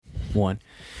1.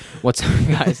 What's up,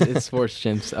 guys? It's Sports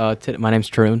Chimps. My name's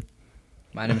Tarun.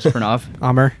 My name is Pranav.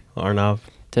 Amr. Arnav.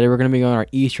 Today we're going to be going our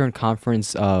Eastern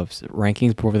Conference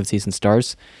rankings before the season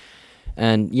starts.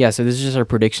 And yeah, so this is just our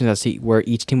predictions as to where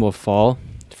each team will fall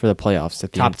for the playoffs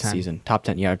at the end of the season. Top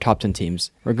 10, yeah, top 10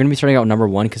 teams. We're going to be starting out number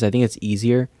 1 because I think it's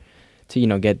easier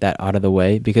to, get that out of the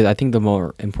way, because I think the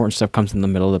more important stuff comes in the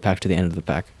middle of the pack to the end of the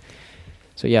pack.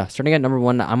 So yeah, starting at number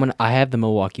 1, I have the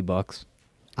Milwaukee Bucks.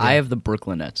 Yeah. I have the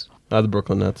Brooklyn Nets. I have the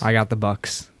Brooklyn Nets. I got the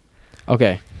Bucks.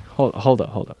 Okay, hold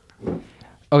up.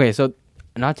 Okay, so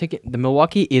the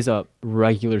Milwaukee is a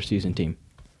regular season team.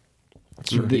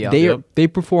 They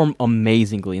perform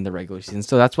amazingly in the regular season,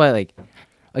 so that's why,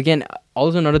 again,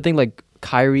 also another thing,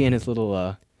 Kyrie and his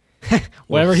little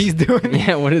whatever he's doing.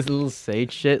 Yeah, what his little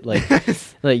sage shit,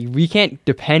 we can't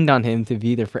depend on him to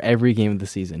be there for every game of the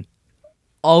season.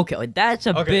 Okay, that's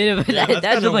a bit of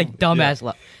that's a dumbass.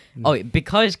 Yeah. Oh,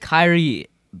 because Kyrie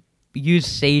used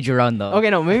Sage around the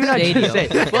maybe not stadium. just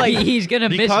say, but he's gonna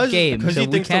miss games because so he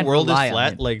thinks the world is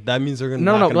flat. That means they're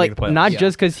gonna make the playoffs. Not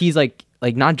just because he's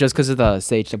not just because of the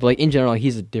Sage stuff, but in general,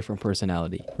 he's a different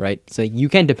personality, right? So you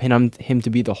can't depend on him to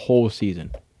be the whole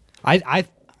season.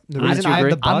 The reason I have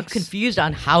the I'm Bucks. confused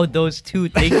on how those two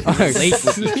things relate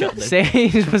to each other.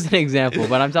 Sage was an example,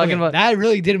 but I'm talking about that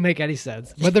really didn't make any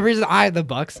sense. But the reason I have the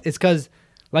Bucks is because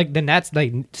the Nets,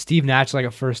 Steve Nash,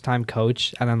 a first-time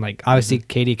coach, and then obviously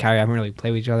KD, Kyrie haven't really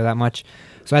played with each other that much.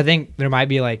 So I think there might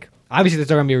be obviously they're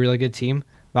still gonna be a really good team.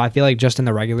 But I feel just in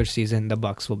the regular season, the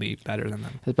Bucks will be better than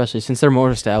them. Especially since they're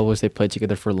more established, they played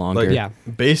together for longer.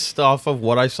 Based off of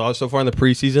what I saw so far in the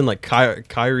preseason,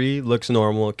 Kyrie looks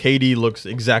normal. KD looks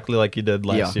exactly like he did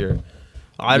last year.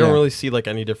 I don't really see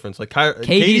any difference.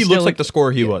 KD looks like the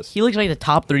scorer he was. He looks like the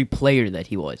top 3 player that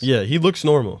he was. Yeah, he looks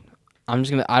normal. I'm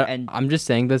just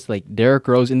saying this. Derrick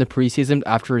Rose in the preseason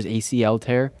after his ACL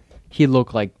tear, he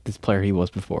looked like this player he was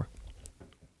before.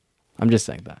 I'm just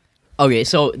saying that. Okay,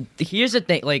 so here's the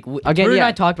thing. Drew and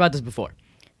I talked about this before.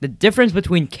 The difference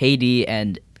between KD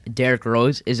and Derrick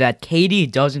Rose is that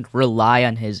KD doesn't rely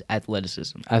on his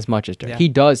athleticism as much as Derrick. Yeah.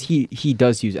 He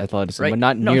does use athleticism, but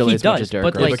not nearly as much as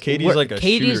Derrick Rose. But KD's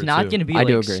KD's not going to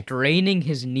be straining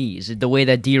his knees the way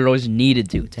that D Rose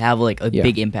needed to have a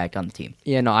big impact on the team.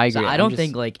 Yeah, no, I agree. So I don't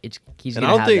think he's going to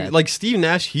have that. I don't think Steve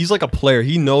Nash. He's a player.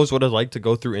 He knows what it's like to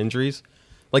go through injuries.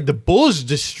 The Bulls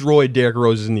destroyed Derrick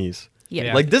Rose's knees.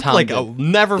 Yeah. I'll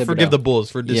never forgive the Bulls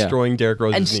for destroying Derrick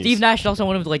Rose's knees. And Steve Nash is also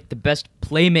one of the best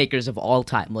playmakers of all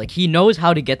time. He knows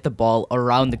how to get the ball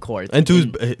around the court and to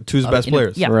his best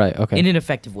players. Right. Okay. In an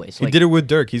effective way. So he did it with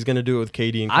Dirk. He's gonna do it with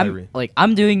KD and Kyrie.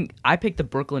 I picked the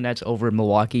Brooklyn Nets over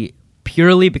Milwaukee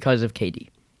purely because of KD.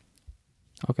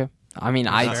 Okay. I mean,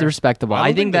 it's respectable.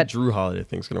 I think that Drew Holiday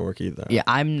thing's gonna work either. Yeah,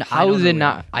 How is it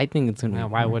not? I think it's gonna.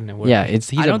 Why wouldn't it work? Yeah,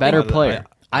 he's a better player.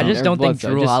 I just don't think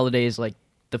Drew Holiday is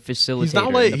the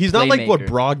facilitator. He's not like what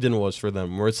Brogdon was for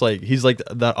them, where it's he's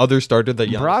that other starter that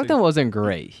Brogdon wasn't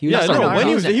great. He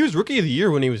was rookie of the year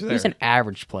when he was there. He was an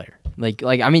average player.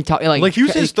 he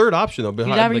was his third option though. He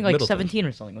was averaging 17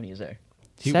 or something when he was there.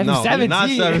 17. Not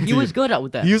 17. He was good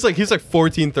with that. He was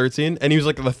 14, 13, and he was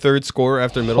the third scorer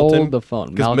after Middleton. Hold the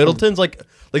phone. Because Middleton's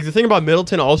the thing about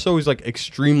Middleton also is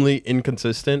extremely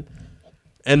inconsistent,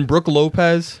 and Brook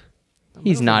Lopez.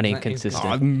 He's not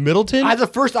inconsistent. Middleton? As a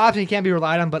first option, he can't be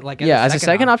relied on, but as a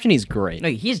second option, he's great. No,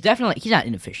 he's not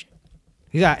inefficient.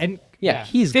 He's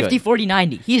he's 50, good. 40,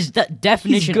 90. He's the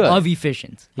definition of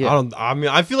efficient. Yeah.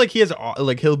 I feel he has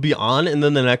he'll be on, and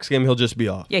then the next game he'll just be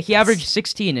off. Yeah, he averaged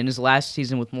 16 in his last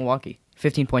season with Milwaukee.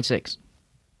 15.6.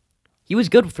 He was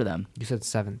good for them. You said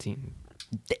 17.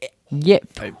 Yeah.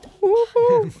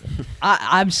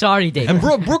 I'm sorry, Dave. And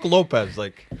Brook Lopez,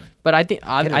 But I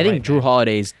think Drew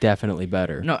Holiday is definitely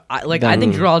better. No, I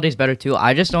think Drew Holiday's better too.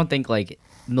 I just don't think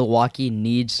Milwaukee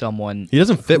needs someone. He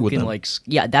doesn't fit with them.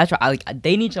 That's right.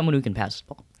 They need someone who can pass the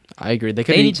ball. I agree. They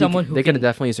could have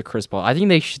definitely used a Chris Paul. I think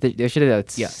they should have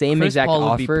that same Chris exact Paul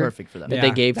offer would be perfect for them. that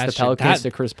they gave the Pelicans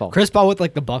to Chris Paul. Chris Paul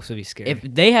with the Bucks would be scary. If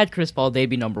they had Chris Paul, they'd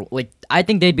be number. I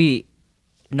think they'd be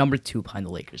number 2 behind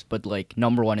the Lakers, but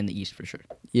number 1 in the East for sure.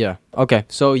 Yeah. Okay.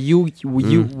 So we.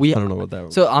 I don't know what that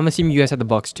was. So I'm assuming you guys had the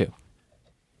Bucks too.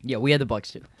 Yeah, we had the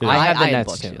Bucks too. Yeah. I have the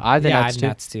Nets too. I have the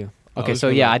Nets too. Okay, so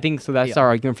I think so. That's our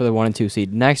argument for the 1 and 2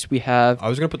 seed. Next, we have. I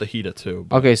was gonna put the Heat at 2.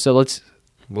 Okay, so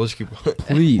we'll just keep.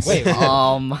 Please. Wait.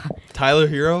 Tyler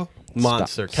Hero,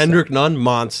 monster. Kendrick Nunn,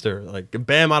 monster.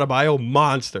 Bam Adebayo,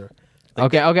 monster.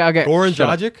 Okay. Goran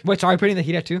Dragic. Which are we putting the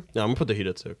Heat at 2? Yeah, I'm gonna put the Heat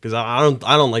at 2 because I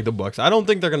don't like the Bucks. I don't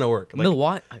think they're gonna work.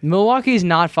 Milwaukee's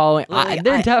not following.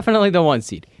 They're definitely the 1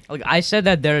 seed. I said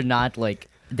that they're not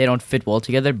they don't fit well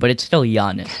together, but it's still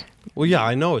Giannis. Well, yeah,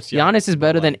 I know it's Giannis is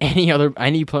better than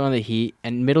any player on the Heat,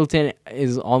 and Middleton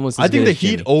is almost. As I think good the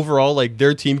Heat Jimmy. overall, like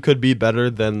their team could be better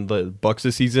than the Bucks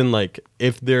this season. Like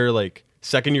if they're like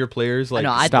second-year players, like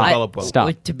develop well. Stop.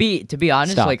 Like, to be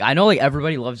honest, Stop. like I know like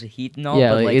everybody loves the Heat and all,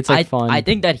 Yeah, but like it's like fun. I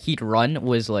think that Heat run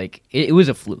was like it was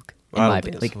a fluke. In my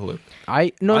opinion, like I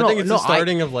think it's the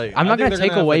starting of like. I'm not gonna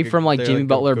take away from like Jimmy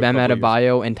Butler, Bam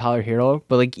Adebayo, and Tyler Hero,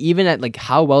 but like even at like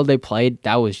how well they played,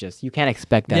 that was just you can't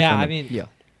expect that. Yeah, from I them. mean, yeah.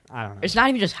 I don't know. It's not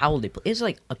even just how they play. It's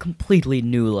like a completely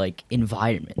new like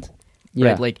environment.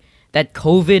 Yeah. Right? Like that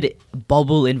COVID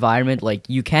bubble environment, like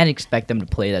you can't expect them to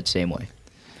play that same way.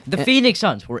 The Phoenix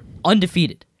Suns were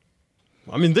undefeated.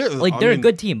 I mean, they're a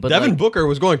good team, but Devin like, Booker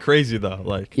was going crazy though.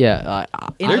 Like yeah,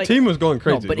 their team was going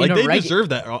crazy. but like they deserve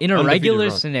that. In a regular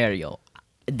run. scenario,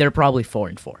 they're probably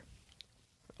 4-4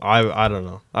 I don't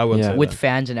know. I wouldn't say with that.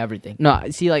 fans and everything. No,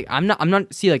 see, like I'm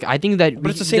not. See, like I think that.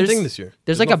 But it's the same thing this year.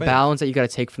 There's like no a fans. balance that you got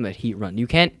to take from that Heat run. You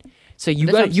can't. So you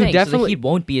That's what got I'm you saying. So the definitely. Heat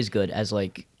won't be as good as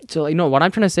like. So like no, what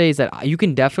I'm trying to say is that you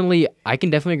can definitely. I can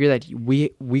definitely agree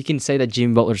that we can say that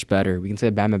Jimmy Butler's better. We can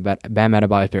say Bam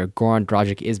Adebayo is better. Goran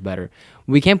Dragic is better.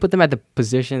 We can't put them at the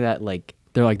position that like.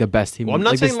 They're like the best team. Well, I'm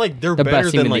not saying like they're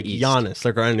better than like East. Giannis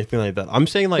like, or anything like that. I'm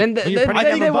saying like Then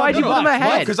why'd you put them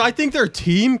ahead? Because I think their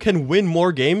team can win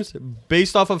more games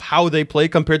based off of how they play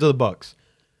compared to the Bucks.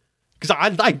 Because I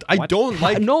don't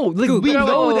like. No, like, we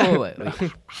know that.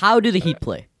 Wait. How do the Heat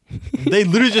play? They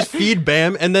literally just feed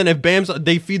Bam, and then if Bam's,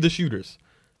 they feed the shooters.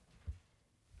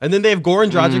 And then they have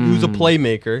Goran Dragic, who's a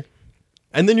playmaker.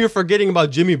 And then you're forgetting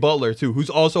about Jimmy Butler, too, who's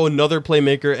also another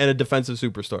playmaker and a defensive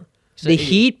superstar. So the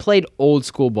Heat played old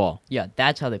school ball. Yeah,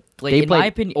 that's how they play. They in played my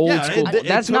opinion, old school.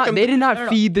 That's not. They did not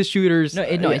feed the shooters. No,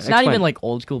 it's not even like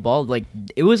old school ball. Like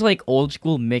it was like old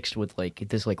school mixed with like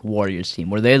this like Warriors team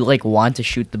where they like want to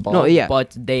shoot the ball,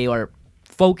 but they are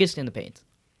focused in the paint.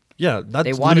 Yeah,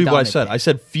 that's literally what I said. I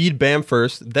said feed Bam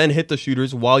first, then hit the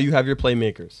shooters while you have your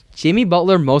playmakers. Jimmy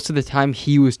Butler, most of the time,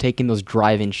 he was taking those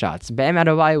drive-in shots. Bam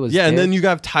Adebayo was and then you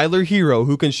have Tyler Hero,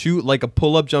 who can shoot like a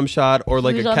pull-up jump shot or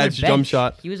like a catch jump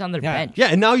shot. He was on their bench. Yeah,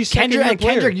 and now he's Kendrick.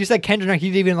 You said Kendrick. He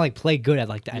didn't even like play good at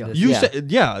like the end. Of you said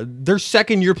they're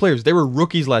second-year players. They were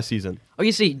rookies last season. Oh,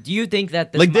 you see, do you think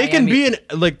that like they can be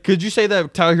could you say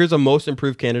that Tyler Hero's a most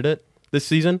improved candidate this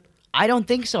season? I don't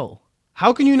think so.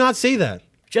 How can you not say that?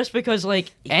 Just because,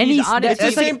 like, any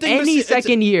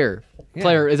second-year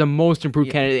player is a most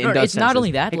improved candidate. In it's not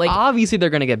only that. Like, obviously, they're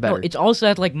gonna get better. No, it's also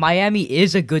that like Miami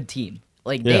is a good team.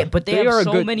 Like, they have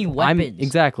so many weapons.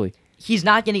 Exactly. He's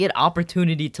not gonna get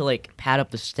opportunity to like pad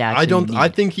up the stats.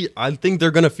 I think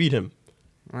they're gonna feed him.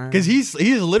 Because he's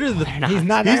literally he's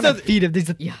not feed him. They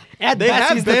have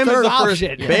Bam as the first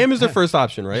option. Bam is their first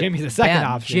option, right? Jimmy's the second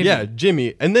option. Jimmy. Yeah,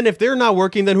 Jimmy. And then if they're not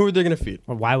working, then who are they going to feed?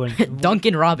 Well, why wouldn't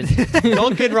Duncan Robinson?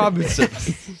 Duncan Robinson.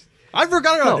 I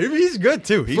forgot about him. He's good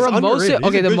too. He's underrated.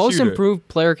 The most shooter. improved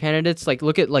player candidates, like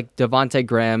look at like Devontae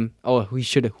Graham. Oh, who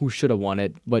should have won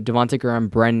it? But Devontae Graham,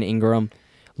 Brandon Ingram,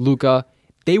 Luka,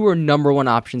 they were number one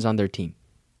options on their team.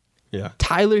 Yeah.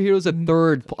 Tyler Hero's a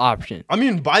third option. I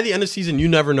mean, by the end of the season, you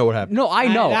never know what happens. No, I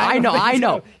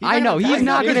know. He's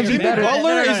not going to be better.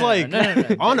 Butler is like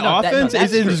on offense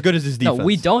isn't as good as his defense. No,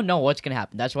 we don't know what's going to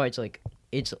happen. That's why it's like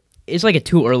it's like a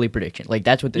too early prediction. Like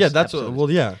that's what this. Yeah, that's what.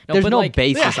 There's no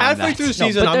basis on that. Halfway through the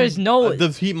season, but there's no. The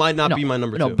Heat might not be my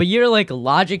number two. No, but your like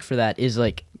logic for that is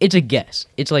like it's a guess.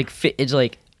 It's like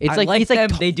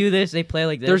they do this, they play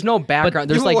like this. There's no background.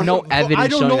 There's like no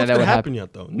evidence showing that would happen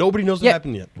yet, though. Nobody knows what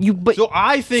happened yet. So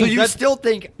I think. So you still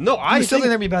think? No, I still think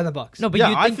they're gonna be better than the Bucks. No, but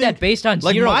you think that based on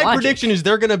like zero my logic. prediction is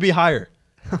they're gonna be higher.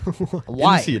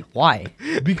 Why? Why?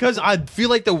 Because I feel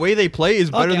like the way they play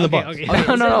is better than the Bucks. Okay,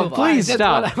 no, please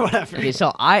stop. Okay,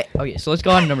 so let's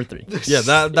go on to number 3. Yeah,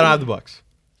 that I have the Bucks.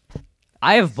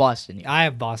 I have Boston here. I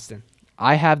have Boston.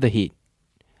 I have the Heat.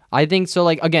 I think so.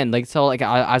 Like again,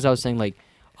 as I was saying, like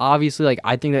obviously, like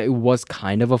I think that it was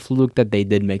kind of a fluke that they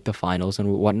did make the finals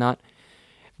and whatnot,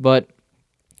 but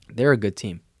they're a good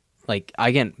team. Like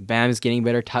again, Bam is getting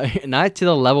better, not to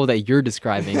the level that you're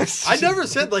describing. I never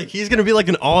said like he's gonna be like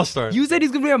an all-star. You said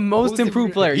he's gonna be a most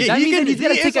improved player. Yeah, he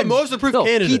is a most improved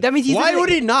candidate. That means why would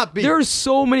he not be? There's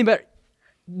so many better.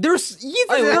 He's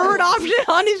the third option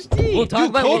on his team. We'll talk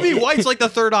about Kobe White's like the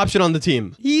third option on the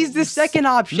team. He's the second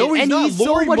option. No, he's not.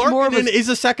 Lauri Markkanen is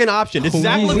the second option. It's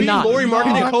Zach LaVine, Lauri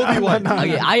Markkanen, Kobe White.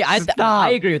 Okay, I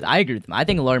agree with him. I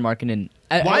think Lauri Markkanen.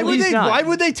 Why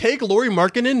would they take Lauri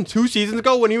Markkanen 2 seasons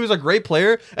ago when he was a great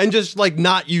player and just like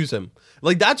not use him?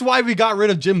 Like that's why we got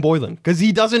rid of Jim Boylan because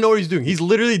he doesn't know what he's doing. He's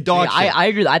literally dog shit. I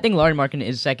agree. I think Lauri Markkanen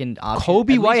is second option.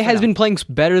 Kobe White has been playing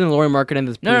better than Lauri Markkanen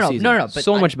this preseason. No. But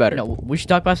so much better. No, we should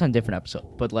talk about this on a different episode.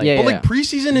 But like,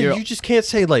 preseason, you just can't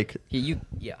say like.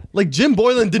 Like Jim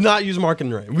Boylan did not use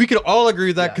Markkanen right. We could all agree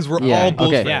with that because we're all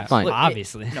Bulls fans. Yeah, fine.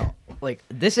 Obviously.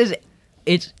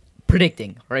 It's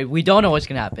predicting, right? We don't know what's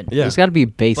gonna happen. Yeah. There's got to be a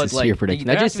basis to your prediction.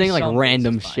 Not just saying like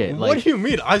random shit. What do you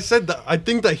mean? I said that I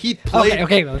think the Heat play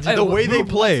the way they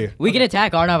play. We can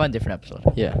attack Arnav on a different episode.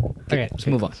 Yeah. Okay, let's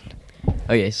move on.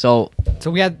 Okay, so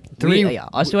we had 3.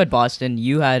 Us two had Boston.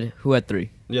 You had who had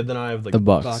 3? Yeah, then I have like the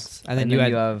Bucks. And then you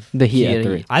have the Heat at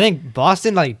 3. I think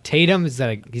Boston, like Tatum, is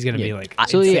like he's gonna be like.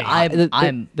 So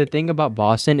the thing about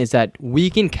Boston is that we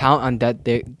can count on that.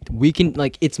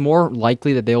 It's more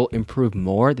likely that they will improve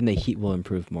more than the Heat will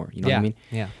improve more. You know what I mean?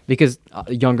 Yeah. Because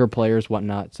younger players,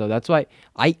 whatnot. So that's why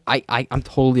I'm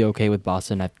totally okay with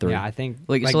Boston at 3. Yeah, I think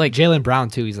like Jaylen Brown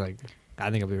too. He's like,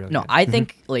 I think it'll be really. No, good. I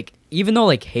think like even though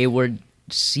like Hayward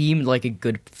seemed like a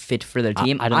good fit for their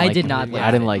team, I didn't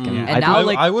like him. Yeah. And now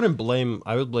I would blame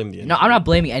the. No, I'm not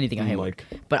blaming anything on Hayward.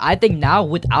 But I think now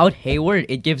without Hayward,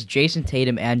 it gives Jason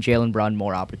Tatum and Jaylen Brown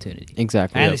more opportunity.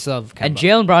 Exactly. And they still have and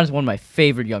Jaylen Brown is one of my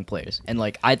favorite young players, and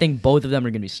like I think both of them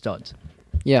are gonna be studs.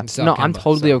 Yeah. No, I'm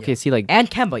totally okay. See, like and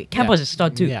Kemba's a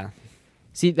stud too. Yeah.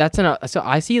 See, so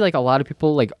I see like a lot of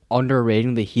people like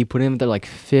underrating the Heat, putting them at their like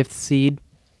 5th seed.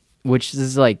 Which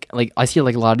is like I see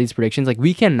like a lot of these predictions. Like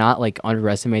we cannot like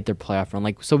underestimate their playoff run.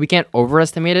 Like so we can't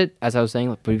overestimate it, as I was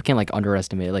saying, but we can't like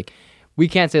underestimate it. Like we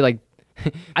can't say like.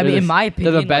 I mean, in my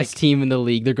opinion, they're the best team in the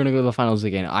league. They're gonna go to the finals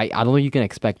again. I don't think you can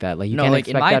expect that. Like you can't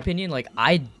expect in my that. opinion, like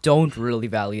I don't really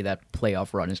value that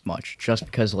playoff run as much, just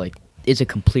because like it's a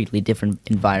completely different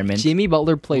environment. Jimmy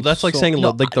Butler played. Well, that's like saying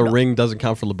the ring doesn't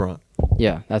count for LeBron.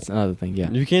 Yeah, that's another thing. Yeah,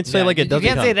 you can't say like it doesn't. You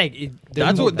can't count. say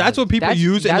that. That's what people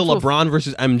use in the LeBron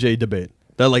versus MJ debate.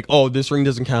 They're like, oh, this ring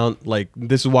doesn't count. Like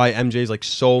this is why MJ is like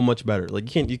so much better.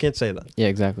 Like you can't say that. Yeah,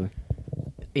 exactly.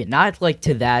 Yeah, not like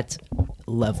to that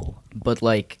level, but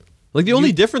like the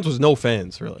only difference was no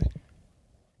fans, really.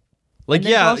 Like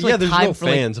there's no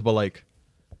fans, but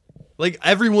like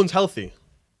everyone's healthy.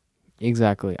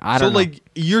 Exactly. I don't know. Like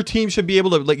your team should be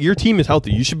able to your team is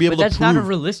healthy. You should be able to. That's not a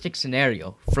realistic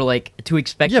scenario for like to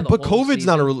expect. Yeah, but COVID's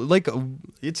not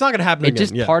it's not gonna happen. It's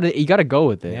again. just part of it. You got to go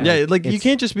with it. Yeah, like you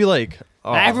can't just be like.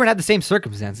 Oh. Everyone had the same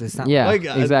circumstances. It's not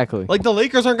exactly. Like the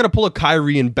Lakers aren't gonna pull a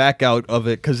Kyrie and back out of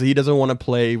it because he doesn't want to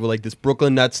play with like this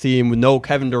Brooklyn Nets team with no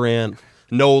Kevin Durant,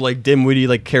 no like Dinwiddie,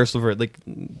 like Karis LeVert. Like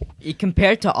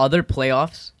compared to other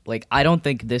playoffs, like I don't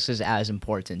think this is as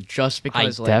important. Just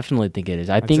because I definitely think it is.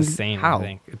 I think the same. How?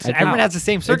 Everyone has the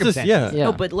same circumstances.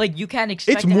 No, but like you can't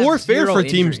expect. It's more fair for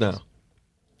teams now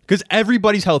because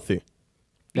everybody's healthy.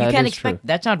 You can't expect. True.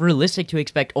 That's not realistic to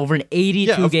expect over an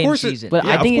 82-game season. But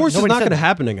I think it's not going to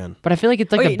happen again. But I feel like it's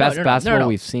like the best basketball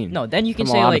we've seen. No, then you can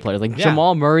say like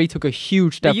Jamal Murray took a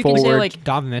huge step forward. You can say like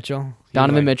Donovan Mitchell.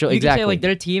 Exactly. You can say like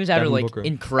there are teams that are like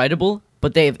incredible,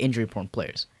 but they have injury-prone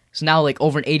players. So now like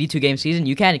over an 82-game season,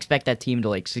 you can't expect that team to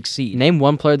like succeed. Name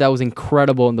one player that was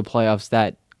incredible in the playoffs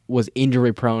that was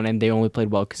injury-prone and they only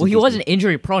played well. Well, he wasn't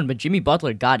injury-prone, but Jimmy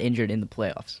Butler got injured in the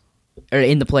playoffs or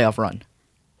in the playoff run.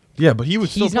 Yeah, but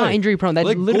he's not injury prone. That's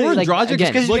like literally Goran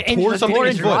Dragic tore something in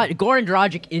his foot. Goran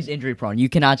Dragic is injury prone. You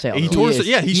cannot say he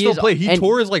still played. He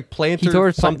tore his like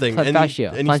plantar something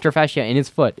plantar fascia in his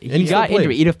foot. He got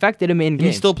injured. It affected him in game.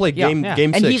 He still played game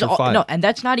 6 or 5. No, and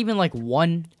that's not even like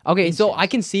one. Okay, instance. so I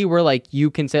can see where like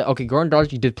you can say Goran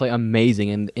Dragic did play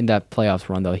amazing in that playoffs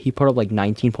run though. He put up like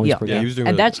 19 points per game.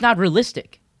 And that's not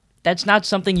realistic. That's not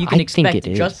something you can expect.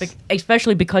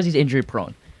 Especially because he's injury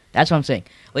prone. That's what I'm saying.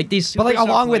 Like these, but like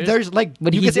along with there's like,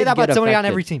 but you can say that about somebody on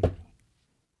every team.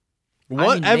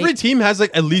 Every team has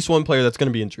like at least one player that's going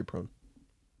to be injury prone.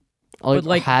 But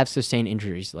like have sustained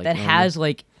injuries like that has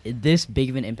like this big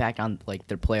of an impact on like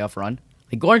their playoff run.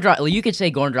 Like Goran Dragic, you could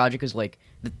say Goran Dragic is like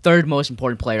the third most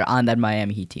important player on that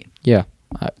Miami Heat team. Yeah.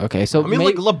 Okay, so I mean,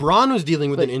 like LeBron was dealing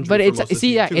with an injury, but it's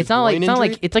not like we're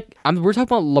talking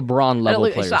about LeBron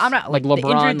level players. So I'm not like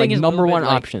LeBron, like number one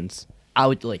options. I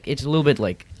would like it's a little bit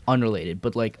like unrelated,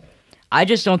 but like I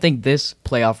just don't think this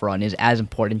playoff run is as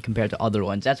important compared to other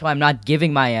ones. That's why I'm not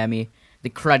giving Miami the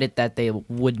credit that they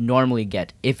would normally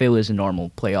get if it was a normal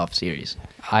playoff series.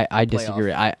 I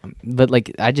disagree. But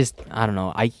like I don't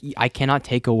know. I cannot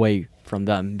take away from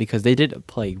them because they did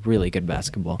play really good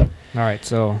basketball. All right,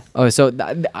 so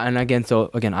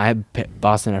again I have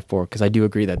Boston at 4 because I do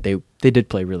agree that they did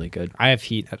play really good. I have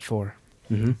Heat at 4.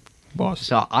 Mm-hmm. Boston.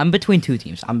 So I'm between two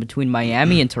teams. I'm between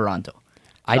Miami and Toronto.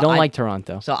 I don't like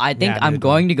Toronto. So I think I'm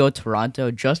going to go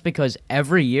Toronto just because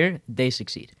every year they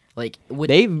succeed. Like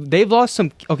they've lost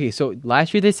some. Okay, so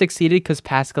last year they succeeded because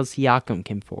Pascal Siakam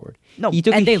came forward. no, he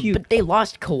took and a huge. but they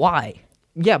lost Kawhi.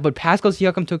 Yeah, but Pascal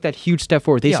Siakam took that huge step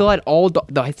forward. They Yeah. still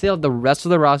had the rest of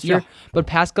the roster, Yeah. but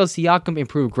Pascal Siakam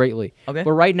improved greatly. Okay.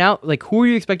 But right now, like, who are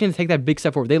you expecting to take that big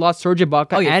step forward? They lost Serge Ibaka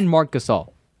Oh, yeah. and Marc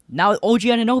Gasol. Now OG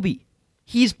Anunoby,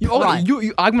 he's prime.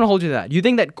 I'm gonna hold you to that. You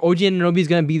think that OG Anunoby is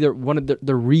gonna be one of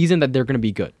the reason that they're gonna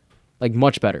be good, like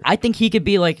much better? I think he could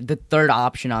be like the third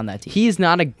option on that team. He's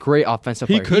not a great offensive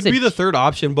He player. could be the third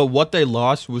option, but what they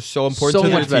lost was so important So to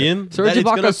their much better. team. Serge that it's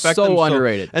gonna Ibaka's affect so them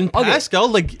underrated. And Pascal,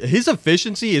 like his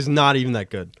efficiency is not even that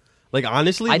good. Like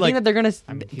honestly, I like think that they're gonna.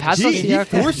 Pascal he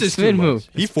Siakam forces too spin much. move.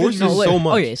 He forces No, wait, so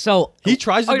much. Okay, so He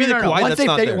tries to be the Kawhi Once that's they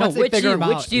not figure- there. once they figure him out,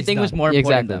 which do you he's think was done. more Yeah,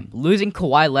 important to exactly. them? Losing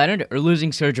Kawhi Leonard or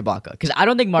losing Serge Ibaka? Because I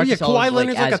don't think Marc Yeah, Gasol Kawhi is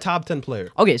Leonard's like a as- top 10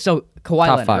 player. Okay, so Kawhi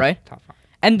Top Leonard, five. right? Top five.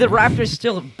 And the Raptors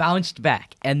still bounced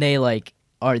back, and they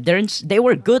they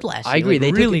were good last year. I agree. like,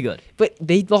 They really took, good. but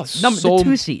they lost The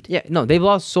 2 seed. Yeah, no, they've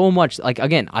lost so much. Like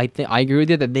again, I agree with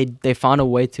you that they found a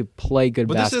way to play good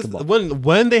But basketball. this is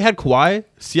when they had Kawhi,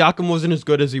 Siakam wasn't as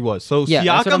good as he was. So Yeah,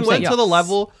 that's what I'm Siakam went saying. to the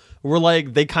level where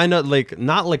like they kind of like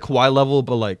not like Kawhi level,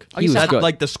 but like He was at, good.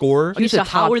 like the scorer. He was a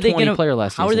top 20 player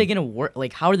last How are they season. gonna work?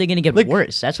 Like, how are they gonna get Like-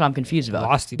 worse? That's what I'm confused about.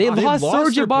 Lost. They They lost lost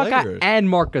Serge their Ibaka players. and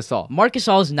Marc Gasol. Marc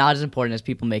Gasol is not as important as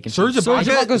people make him. Serge seem. Serge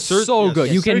Ibaka Ibaka's so good.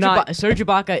 Yeah, You Serge cannot. Serge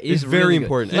Ibaka is is very really good.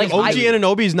 important. Like, and OG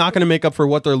Anunoby is not going to make up for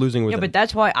what they're losing with Yeah, him. but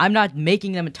that's why I'm not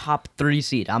making them a top 3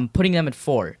 seed. I'm putting them at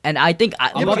 4, and I think Yeah,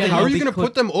 OG but how are you Anunoby going to could-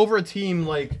 put them over a team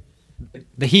like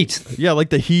The Heat. like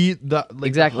the Heat, the like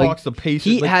Exactly. the Hawks, the Pacers?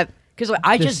 He like, had. Because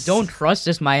I This- just don't trust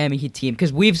this Miami Heat team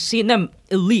because we've seen them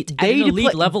elite at They an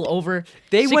elite play- level over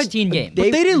They 16 went, games.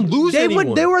 But they didn't lose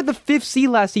anyone. They were the 5th seed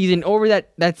last season over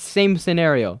that same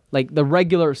scenario, like the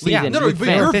regular season. no, with but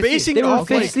fans. you're Fifth seed. basing They it were off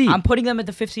fifth like, seed. I'm putting them at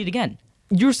the 5th seed again.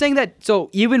 You're saying that so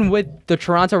even with the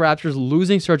Toronto Raptors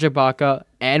losing Serge Ibaka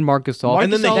and Marc Gasol, Marc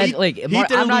And then the Gasol, Heat- like, Heat Mar-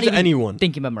 didn't I'm not lose even anyone.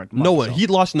 thinking about Marc no one. Gasol. He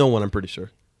lost no one. I'm pretty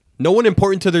sure. No one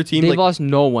important to their team. they've Like, lost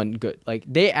no one good. Like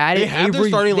they added They have their Avery,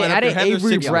 starting they lineup, added they have their Avery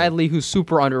sixth man. Bradley, who's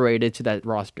super underrated to that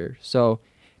roster. So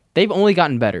they've only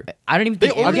gotten better. I don't even they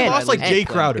think only Again, lost like and- Jay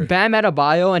Crowder. Bam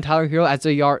Adebayo and Tyler Hero as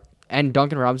and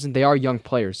Duncan Robinson, they are young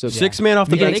players. So Six man off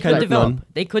the Yeah, bench, they could Kendrick develop. Nunn.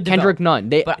 They could develop. Kendrick Nunn.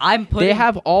 But I'm putting they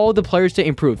have all the players to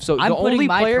improve. So I'm the putting only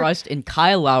my player trust in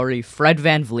Kyle Lowry, Fred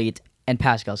Van Vliet, and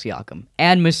Pascal Siakam,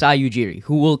 and Masai Ujiri,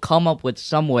 who will come up with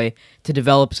some way to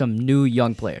develop some new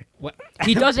young player. What?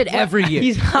 He does it every year.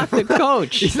 He's not the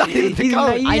coach. He's not even the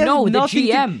coach. he I has know, the nothing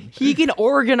to- GM. he can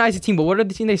organize a team, but what are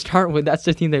the team they start with? That's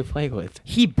the team they play with.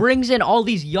 He brings in all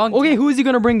these young. Okay, who is he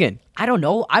gonna bring in? I don't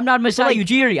know. I'm not Masai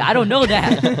Ujiri. I don't know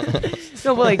that.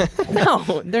 No, but like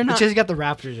no, they're not. Just got the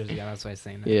Raptors jersey. Yeah, that's why I was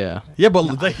saying that. Yeah. Yeah,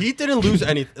 but the Heat didn't lose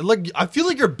anything. Like I feel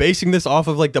like you're basing this off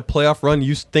of like the playoff run.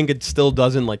 You think it still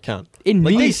doesn't like count. It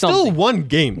Like they means still something. won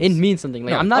games. It means something.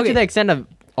 Like No, I'm not okay. to the extent of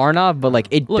Arnav, but like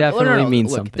it Look, definitely no.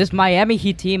 means Look, something. This Miami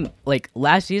Heat team, like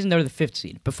last season, they were the 5th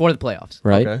seed before the playoffs.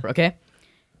 right? Okay. Okay,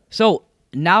 so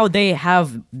now they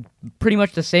have pretty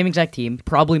much the same exact team,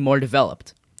 probably more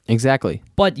developed. Exactly.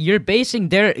 But you're putting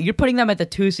them at the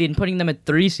 2 seed and putting them at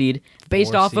 3 seed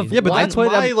based 4 off seed. of yeah, but one- that's my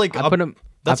I like. put him.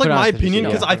 That's I put like my him as a opinion yeah.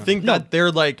 because I think No. that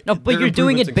they're like. No, but their you're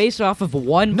doing it improvements- based off of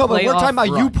one. No, but we're talking about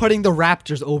playoff you run. putting the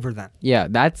Raptors over them. Yeah,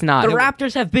 that's not. The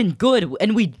Raptors have been good,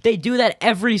 and they do that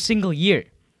every single year.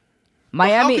 How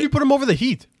Miami, can you put them over the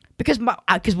Heat?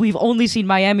 because we've only seen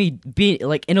Miami be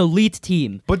like an elite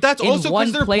team. But that's in also one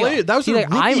because they're playoff. playing. That was See, their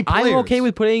like, rookie I'm okay players.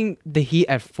 with putting the Heat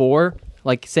at 4,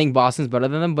 like saying Boston's better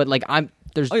than them, but like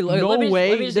there's Okay, let no me just- way.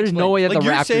 let me just There's no explain. way that Like the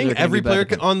you're Raptors saying, are gonna every be better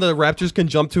player than on the Raptors can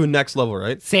jump to a next level,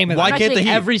 right? Same as Why I'm not can't the saying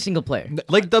Heat? every single player.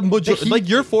 Like like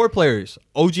your 4 players,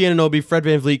 OG Anunoby, Fred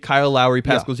VanVleet, Kyle Lowry,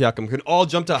 Pascal Siakam, can all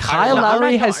jump to a higher Kyle level.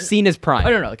 Lowry no, has seen his prime. Oh,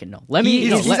 no, okay, no. Let me.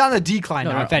 He's, no, he's let- on the decline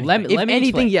no, now. no, If anything. let me- If anything,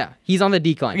 explain. yeah, he's on the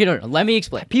decline. Okay, no, let me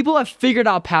explain. People have figured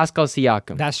out Pascal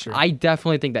Siakam. That's true. I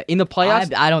definitely think that in the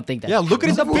playoffs. I don't think that. Yeah, look at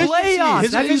his The efficiency. playoffs.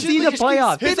 His Have you seen the efficiency-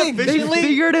 playoffs? his They efficiency-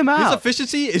 figured him His out.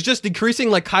 efficiency is just decreasing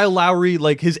like Kyle Lowry,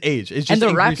 like his age. It's just And the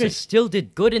increasing. Raptors still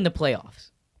did good in the playoffs.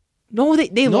 No,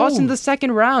 they No. lost in the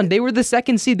second round. They were the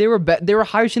second seed. They were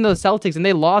higher than the Celtics, and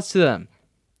they lost to them.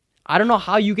 I don't know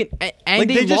how you can. And Like,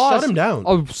 they just shut lost him down.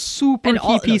 A super And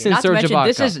key piece in not to Serge mention,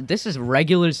 Ibaka. this is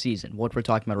regular season. What we're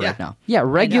talking about right now. Yeah,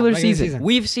 regular regular season. season.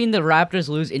 We've seen the Raptors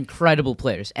lose incredible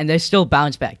players, and they still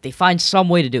bounce back. They find some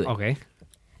way to do it. Okay.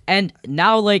 And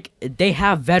now, like, they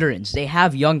have veterans. They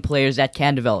have young players that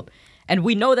can develop. And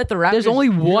we know that the Raptors... There's only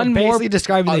one more. basically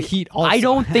describing the Heat also. I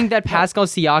don't think that Pascal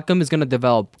Siakam is going to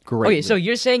develop greatly. Okay, so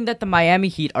you're saying that the Miami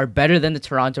Heat are better than the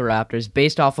Toronto Raptors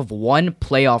based off of one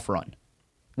playoff run,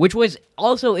 which was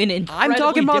also in incredibly I'm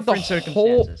talking about the different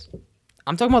whole. circumstances.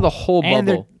 I'm talking about the whole And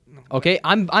bubble. Okay,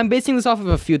 I'm basing this off of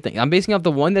a few things. I'm basing off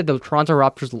the one that the Toronto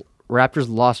Raptors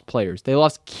lost players. They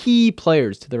lost key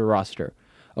players to their roster.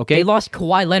 Okay, They lost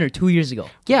Kawhi Leonard 2 years ago.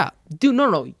 yeah, dude,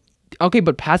 no. Okay,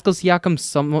 but Pascal Siakam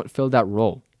somewhat filled that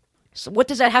role. So what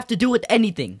does that have to do with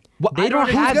anything? They don't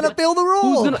Who's have. gonna fill the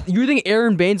role? You think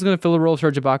Aaron Baines is gonna fill the role of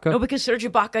Serge Ibaka? No, because Serge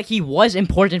Ibaka, he was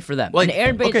important for them. Like, and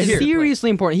Aaron Baines okay, is here. Seriously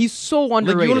important. He's so Like,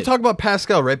 underrated. you want to talk about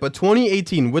Pascal, right? But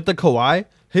 2018 with the Kawhi,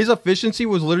 his efficiency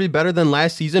was literally better than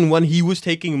last season when he was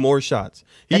taking more shots.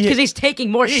 That's because he's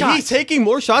taking more shots. He's taking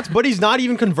more shots, but he's not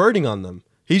even converting on them.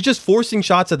 He's just forcing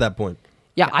shots at that point.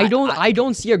 Yeah, I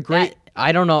don't see a great.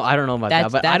 I don't know about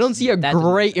that, but I don't see a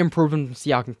great improvement from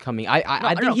Siakam coming.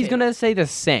 I think he's gonna say the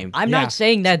same. I'm not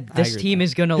saying that this agree team with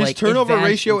is gonna His like turnover advance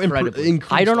ratio incredibly.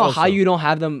 increased. I don't know also. how you don't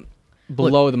have them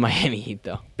below the Miami Heat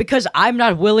though. Because I'm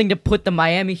not willing to put the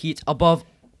Miami Heat above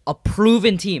a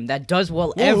proven team that does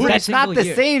well every That's single not the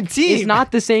year. same team. It's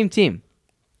not the same team.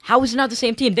 How is it not the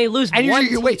same team? They lose And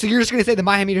one. wait, so you're just gonna say the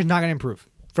Miami Heat is not gonna improve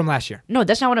from last year? No,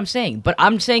 that's not what I'm saying. But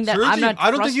I'm saying that I'm not.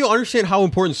 I don't think you understand how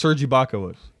important Serge Ibaka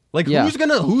was. Like Yeah. who's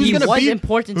gonna He was be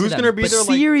important to who's them, gonna be but their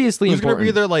seriously who's gonna be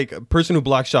important. their like person who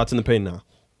blocks shots in the paint now?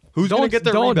 Who's gonna get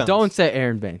their rebounds? Don't say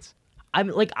Aaron Baines.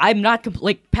 I'm not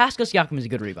like Pascal Siakam is a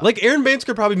good rebound. Like Aaron Baines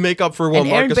could probably make up for what And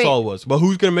Aaron Marc Gasol was, but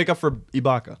who's gonna make up for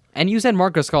Ibaka? And you said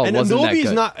Marc Gasol And wasn't that Anobi's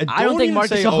good. not. I don't think even Marc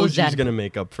say Gasol is OG's that gonna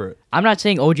make up for it. I'm not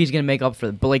saying OG is gonna make up for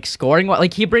it, but like scoring,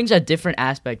 like he brings a different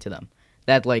aspect to them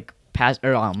that like that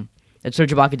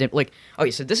Serge Ibaka didn't. Like,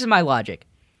 okay, so this is my logic.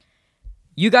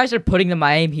 You guys are putting the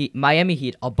Miami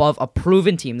Heat above a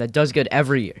proven team that does good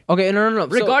every year. Okay, no. So-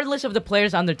 Regardless of the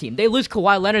players on their team, they lose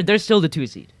Kawhi Leonard, they're still the 2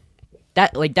 seed.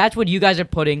 That's what you guys are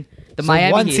putting the So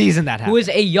Miami one Heat, season that who is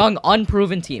a young,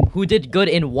 unproven team who did good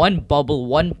in one bubble,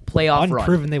 one playoff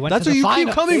Unproven. run. They went That's to what the you finals.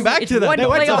 keep coming back It's to. That one They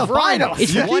went to the playoff run. finals.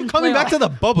 It's You one keep coming back playoff. to the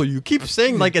bubble. You keep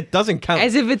saying like it doesn't count.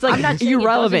 as if it's I'm like not saying it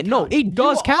irrelevant. doesn't No, count. it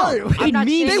does You count. are. It I'm not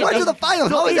means saying They went to the finals.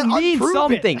 How is it that means unproven?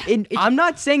 something. I'm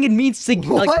not saying it means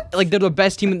What? like they're the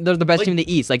best team. They're the best Like, team in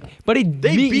the East. Like, but they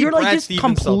beat you're like Brad just Stevens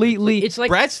completely. It's like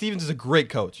Brad Stevens is a great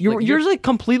coach. you're like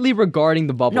completely regarding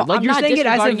the bubble. No, like I'm you're not saying it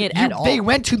as disregarding if it at all. They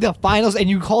went to the finals and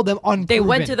you called them unproven. they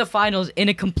went to the finals in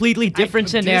a completely different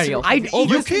scenario.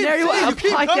 This scenario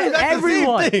applied to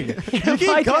everyone. You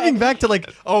keep coming back to like,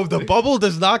 oh, the bubble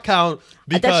does not count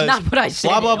because not what I said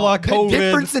blah blah at blah. all. They're COVID.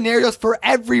 different scenarios for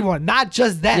everyone, not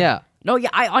just them. Yeah. No, yeah,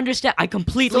 I understand. I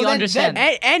completely So then- understand.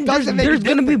 then- And Doesn't make a there's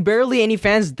gonna be difference. barely any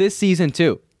fans this season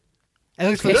too. At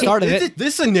least for the start of it.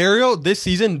 This scenario, this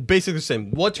season, basically the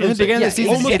same. What's In the beginning of the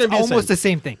season, almost it's gonna be almost the the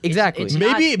same thing. Exactly. It's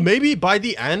not- maybe by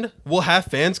the end we'll have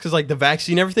fans because like the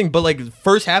vaccine and everything, but like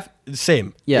first half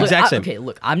same, Yeah. exact Look, same. Okay,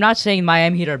 look, I'm not saying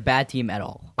Miami Heat are a bad team at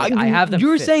all. Like, I have them.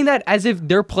 You're fifth. saying that as if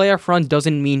their playoff run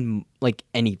doesn't mean like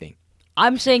anything.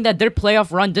 I'm saying that their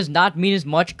playoff run does not mean as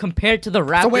much compared to the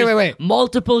Raptors' wait.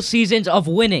 multiple seasons of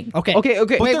winning. Okay. Okay.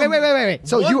 Wait.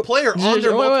 So One you player on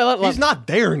their wait, he's not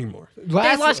there anymore.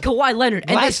 They lost Kawhi Leonard,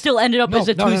 and they last- still ended up as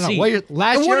a 2 seed.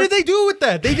 Last And year, what did they do with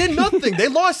that? They did nothing. They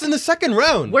lost in the second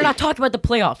round. We're not talking about the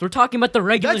playoffs. We're talking about the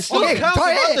regular That's season. okay. Counts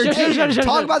about their team.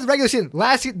 Talk about the regular season.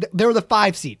 Last year, they were the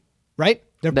 5 seed, right?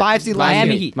 They're 5 seed last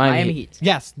Miami year. Heat. Miami Miami Heat. Heat.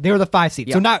 Yes, they were the 5 seed.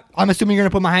 So Yeah. now I'm assuming you're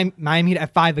gonna put Miami Heat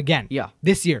at 5 again. Yeah.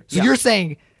 This year. So Yeah. you're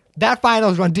saying that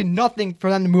finals run did nothing for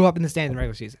them to move up in the standings in the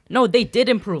regular season. No, they did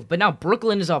improve, but now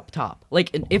Brooklyn is up top. Like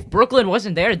if Brooklyn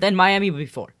wasn't there, then Miami would be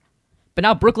 4. But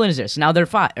now Brooklyn is there, so now they're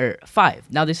 5.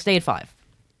 Now they stay at 5.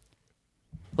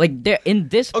 Like they're in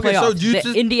this Okay, so playoff. you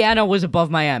just- Indiana was above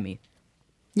Miami.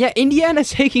 Yeah, Indiana's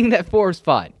taking that 4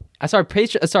 spot.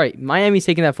 Sorry, Miami's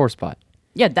taking that 4 spot.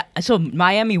 Yeah, so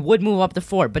Miami would move up to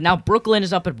 4, but now Brooklyn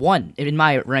is up at 1 in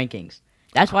my rankings.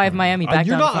 That's why I have Miami back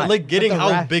You're down not to 5. like getting But the how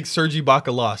Ra- big Serge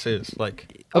Ibaka loss is.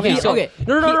 Like, Okay, so okay.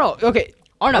 no. Okay,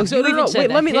 Arnav, so you even said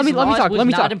that let me his loss talk. was Let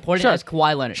me not talk. important Sure. as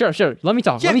Kawhi Leonard. Sure. Let me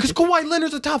talk. yeah, Let me because Kawhi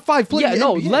Leonard's a top 5 player. Yeah, in the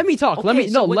no. NBA. Let me talk. Okay,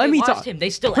 so when let they me lost talk. him, they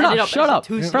still Pranav, ended up shut as a up.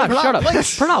 2 seed. Pranav, shut up.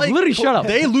 Pranav, Like, literally shut up.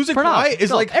 They losing Pranav, Kawhi is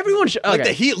no, like everyone. like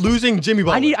the Heat losing Jimmy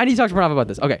Butler. I need to talk to Pranav about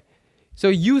this. Okay, so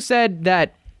you said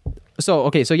that.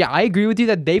 So yeah, I agree with you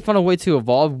that they found a way to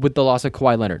evolve with the loss of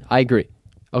Kawhi Leonard. I agree.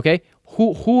 Okay,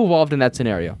 who evolved in that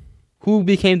scenario? Who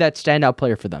became that standout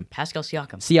player for them? Pascal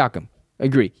Siakam. Siakam.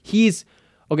 Agree. He's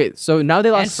okay. So now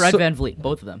they lost. And Fred Van Vliet,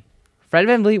 both of them. Fred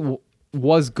VanVleet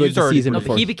was good He's the already season pretty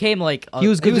before. He became like He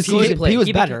was good this season. player. He was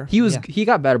became- better. He was Yeah. he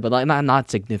got better, but like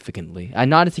not significantly.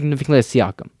 Not as significantly as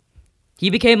Siakam. He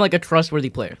became like a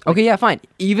trustworthy player. Okay, yeah, fine.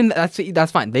 Even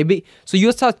that's fine. So you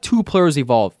just saw 2 players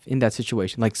evolve in that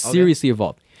situation, like seriously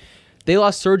evolve. They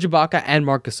lost Serge Ibaka and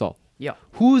Marc Gasol. Yeah.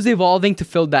 Who's evolving to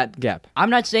fill that gap?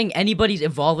 I'm not saying anybody's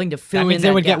evolving to fill That in means that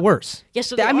they would gap. get worse. Yes,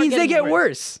 so That are means they getting get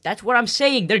worse. That's what I'm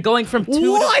saying. They're going from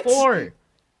 2 What? to 4.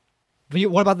 But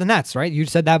what about the Nets, right? You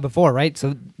said that before, right?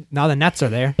 So now the Nets are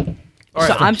there. All So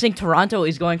right. I'm saying Toronto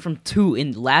is going from 2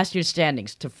 in last year's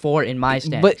standings to 4 in my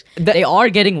standings. But that- they are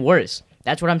getting worse.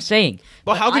 That's what I'm saying.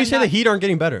 But how can you I'm say not- the Heat aren't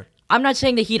getting better? I'm not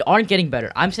saying the Heat aren't getting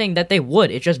better. I'm saying that they would.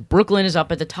 It's just Brooklyn is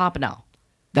up at the top now.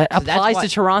 That that's applies why- to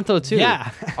Toronto too. Yeah.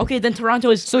 Okay, then Toronto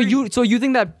is. So you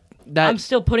think that I'm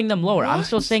still putting them lower. I'm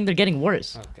still saying they're getting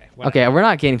worse. okay? We're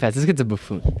not getting past. This kid's a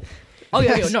buffoon. Oh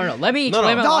yeah, no. Let me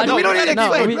explain my No, logic. we don't need to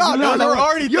No, explain. we- we're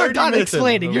already You're 30 done minutes in.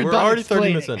 explaining. You're We're done already 30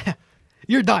 explaining. minutes in.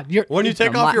 You're done. When you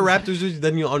take No, off my- your Raptors jerseys,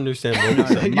 then you'll understand what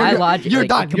we said. My logic You're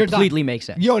like, done. You're done. completely makes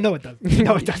sense. You don't know it does.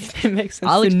 No, it doesn't. It makes sense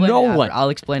I'll to explain no it after. one. I'll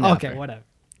explain it Okay, after. whatever.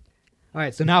 All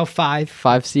right, so now 5.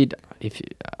 5 seed. If you,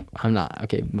 I'm not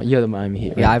okay. You're the Miami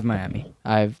Heat. Yeah, I right? have Miami.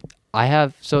 I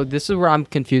have. So this is where I'm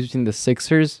confused between the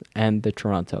Sixers and the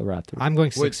Toronto Raptors. I'm going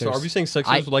Wait, Sixers. so are we saying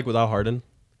Sixers I- like without Harden?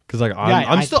 Because like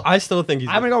Yeah, I still think he's.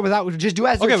 I'm gonna go without. Just do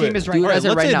as your Okay, team wait. is right Do it now. Alright, as of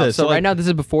let's right say now. this, So so, right like- now, this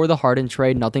is before the Harden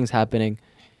trade. Nothing's happening.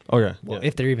 Okay. Well, yeah.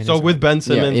 if there even So is with one. Ben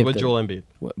Simmons, if with the- Joel Embiid,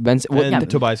 Ben's, and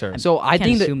Tobias Harris. so I I can't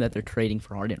think that assume that they're trading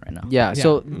for Harden right now. yeah.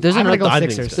 So there's I'm gonna another. go I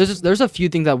think Sixers. so. There's a few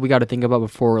things that we got to think about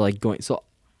before we're like going. So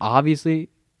obviously,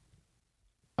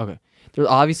 okay. There's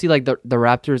obviously like the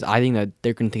Raptors. I think that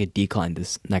they're going to take a decline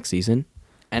this next season,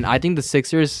 and I think the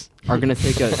Sixers are going to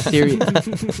take a serious.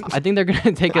 I think they're going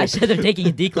to take a. I said they're taking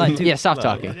a decline too. Yeah, stop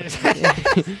talking.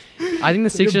 I think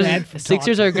the bad for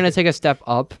Sixers talking. are going to take a step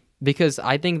up because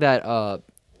I think that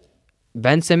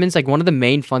Ben Simmons, like one of the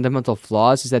main fundamental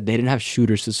flaws is that they didn't have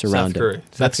shooters to surround Seth Curry. him.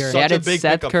 That's Curry. such They a added big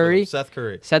Seth pickup for Curry. them. Seth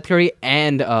Curry. Seth Curry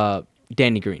and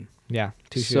Danny Green. Yeah,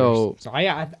 2 So- shooters. So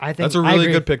I think That's a I really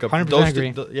agree. good pickup. 100% Those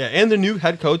agree. yeah, and the new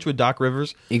head coach with Doc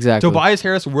Rivers. Exactly. Tobias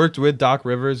Harris worked with Doc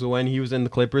Rivers when he was in the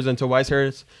Clippers, and Tobias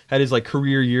Harris had his like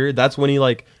career year. That's when he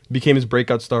like became his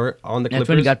breakout star on the Clippers. That's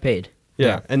when he got paid.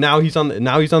 Yeah, and now he's on the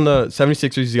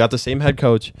 76ers. He's got the same head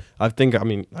coach. I think he's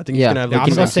Yeah. gonna have Yeah, like I'm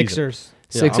the gonna go same season. Sixers.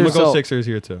 Yeah, Sixers, I'm gonna go so- Sixers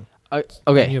here too. You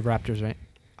Okay. have Raptors, right?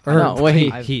 No,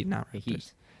 wait. Heat, not Raptors.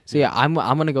 Heat. So yeah, I'm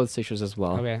gonna go with Sixers as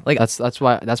well. Okay. Like that's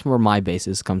where my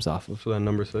basis comes off of. So then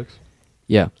number 6.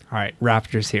 Yeah. All right,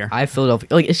 Raptors here. I have Philadelphia.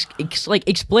 Like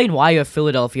explain why you have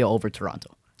Philadelphia over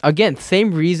Toronto. Again,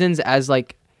 same reasons as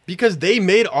like Because they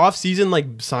made off-season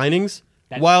like signings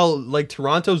while like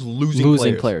Toronto's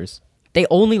losing players. They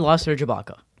only lost Serge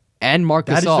Ibaka. And Marc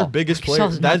That is their Gasol. biggest Gasol's player.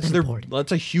 not That's that their. important.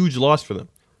 That's a huge loss for them.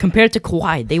 Compared to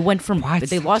Kawhi, they went from What?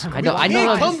 they lost. I know.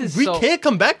 We can't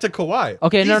come back to Kawhi.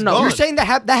 Okay, no, He's no. gone. You're saying that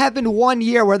happened 1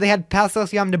 year where they had Pascal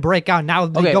Siakam to break out. Now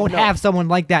they Okay, don't no. have someone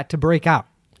like that to break out.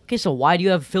 Okay, so why do you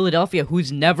have Philadelphia,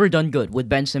 who's never done good with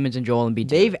Ben Simmons and Joel Embiid?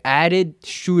 They've added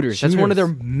shooters. That's one of their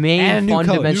main And a new coach.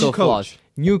 fundamental New coach. flaws.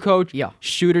 New coach, Yeah.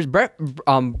 shooters.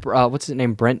 What's his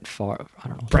name? Brent Favre. I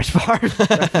don't know. Brett Favre.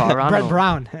 Brett Favre. I don't Brett know.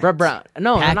 Brown. Brett Brown.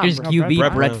 No, Packers not QB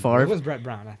Brett Brett Brown. Favre. It was Brett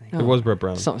Brown, I think. It was Brett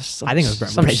Brown. I think it was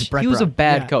Brett Brown. Brett He was a Brown.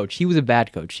 bad Yeah. coach. He was a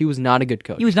bad coach. He was not a good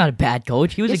coach. He was not a bad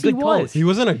coach. He was Yes, a good he was. coach. He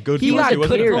wasn't a good He coach. was He a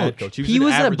wasn't good a bad coach. coach. He an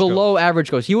was a average below average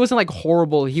coach. He wasn't like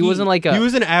horrible. He wasn't like a. He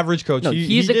was an average coach. No,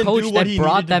 he's a didn't coach do what that he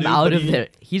brought needed to them do, out but of he- their.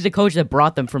 He's a coach that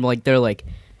brought them from like their like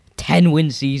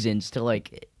 10-win seasons to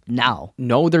like now.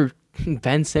 No, they're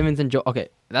Ben Simmons and Joe. Okay,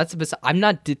 that's I'm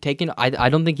not taking. I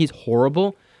don't think he's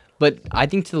horrible, but I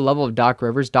think to the level of Doc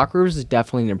Rivers is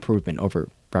definitely an improvement over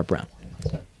Brett Brown.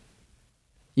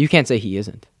 You can't say he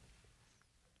isn't.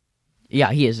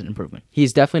 Yeah, he is an improvement.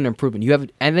 He's definitely an improvement. You have,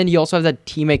 and then you also have that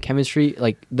teammate chemistry,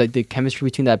 like the chemistry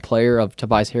between that player of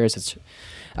Tobias Harris,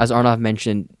 as Arnav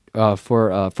mentioned,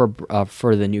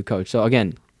 for the new coach. So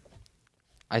again,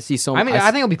 I see so. I mean,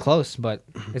 I think it'll be close, but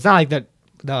it's not like that.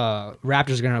 The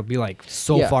Raptors are gonna be like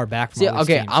so Yeah. far back from See, all these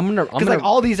okay, teams. I'm gonna Because like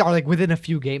all these are like within a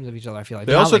few games of each other. I feel like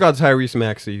They They're not, also like, got Tyrese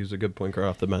Maxey, who's a good point guard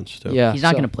off the bench too. yeah. He's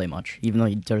not so going to play much, even though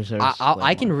he deserves.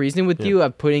 I can reason with you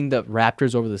of putting the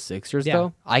Raptors over the Sixers Yeah.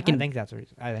 though. I think that's a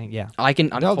reason. I think yeah. I'm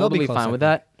They'll be totally close, I fine with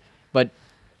think. that, but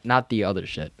not the other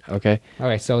shit. Okay,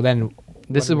 Okay, so then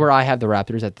this is where I have the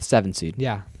Raptors at the 7th seed.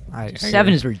 yeah, I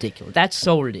 7 is ridiculous. That's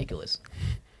so ridiculous.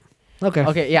 okay.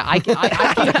 Okay, yeah, I can.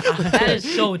 That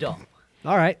is so dumb.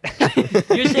 All right.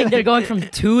 You're saying they're going from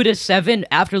 2 to 7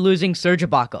 after losing Serge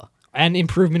Ibaka. And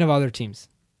improvement of other teams.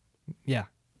 Yeah.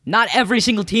 Not every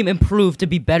single team improved to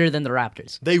be better than the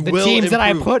Raptors. They The will teams that I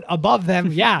improve. put above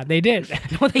them, yeah, they did.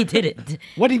 No, they didn't.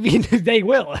 What do you mean they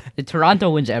will? The Toronto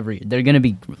wins every. They're gonna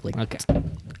be like. Okay.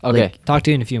 Okay, Talk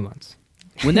to you in a few months.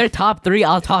 When they're top 3,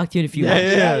 I'll talk to you in a few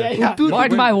months. Yeah.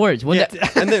 Mark my words. When Yeah.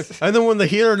 they're- and then when the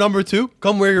Heat are number 2,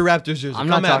 come wear your Raptors jersey. I'm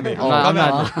come not at talking. me. I'm Come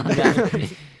at me. not.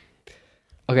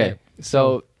 Okay,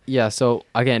 so Yeah. So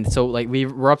again, like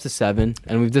we're up to 7,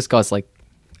 and we've discussed like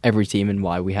every team and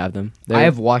why we have them. I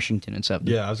have Washington at 7.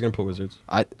 Yeah, I was gonna put Wizards.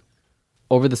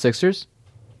 Over the Sixers.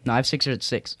 No, I have Sixers at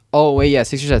 6. Oh wait, yeah,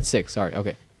 Sixers at 6. Sorry.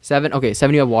 Okay. 7. Okay,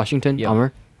 7. You have Washington.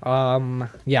 Yep. Amr.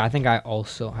 Yeah, I think I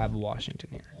also have Washington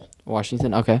here.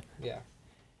 Washington. Okay. Yeah.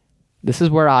 This is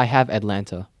where I have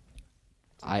Atlanta.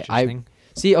 I Interesting.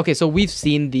 see. Okay, so we've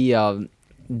seen the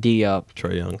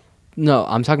Trae Young. no,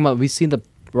 I'm talking about we've seen the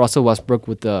Russell Westbrook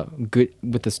with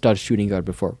the stud shooting guard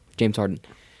before, James Harden.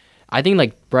 I think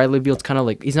like Bradley Beal's kind of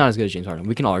like he's not as good as James Harden.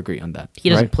 We can all agree on that. He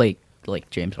doesn't right? play like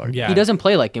James Harden. Yeah. He doesn't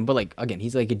play like him, but like again,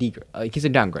 he's like he's a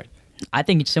downgrade. I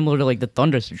think it's similar to like the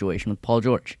Thunder situation with Paul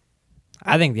George.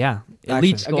 I think yeah.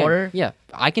 Elite Actually. scorer. Again, yeah,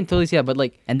 I can totally see that, but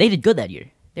like And they did good that year.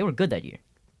 They were good that year.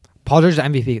 Paul George is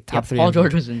MVP, top Yeah, 3. Paul MVP.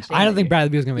 George was insane. I don't that think year. Bradley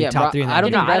Beal's gonna be yeah, top 3 in that. I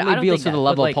don't No, think I Bradley don't Beal's think to the that,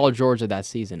 level but, of Paul George of that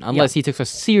season, unless he takes a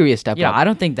serious step Yeah, up. I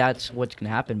don't think that's what's gonna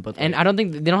happen. But And I don't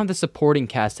think they don't have the supporting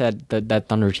cast that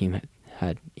Thunder team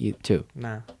had too.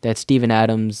 Nah. They had Steven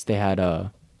Adams. They had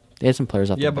some players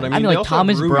up Yeah, there. but I mean, mean, they like also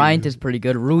Thomas have Rui. Bryant is pretty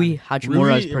good. Rui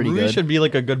Hachimura is pretty Rui good. should be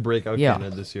like a good breakout Yeah.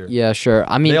 candidate this year. Yeah, sure.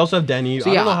 I mean, They also have Denny.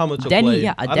 So, I yeah, don't know how much he'll Denny, play.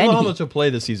 yeah, I don't know how Denny. much he'll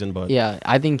play this season, but yeah,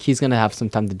 I think he's gonna have some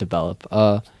time to develop.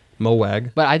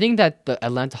 Moag. But I think that the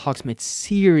Atlanta Hawks made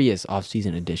serious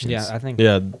offseason additions. Yeah, I think.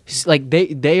 Yeah, Like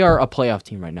they are a playoff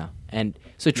team right now, and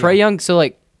so Trae Young. So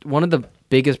like one of the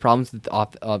biggest problems with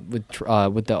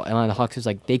the Atlanta Hawks is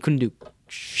like they couldn't do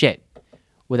shit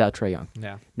without Trae Young.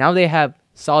 Yeah. Now they have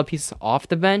solid pieces off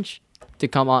the bench to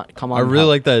come on. I really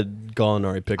like that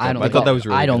Gallinari pickup. I don't. I thought that was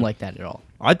really I don't good. like that at all.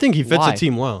 I think he fits Why? the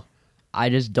team well. I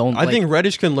just don't. I think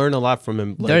Reddish can learn a lot from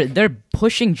him. Like, they're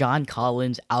pushing John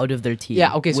Collins out of their team.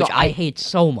 Yeah, okay, so which I hate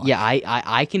so much. Yeah,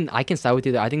 I can side with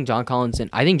you there. I think John Collins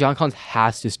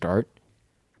has to start.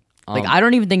 Like I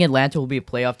don't even think Atlanta will be a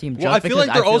playoff team. Just well, I feel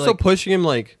like they're also like, pushing him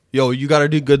like, yo, you got to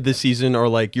do good this season, or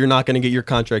like you're not going to get your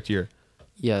contract here.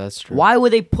 Yeah, that's true. Why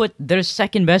would they put their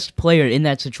second best player in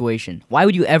that situation? Why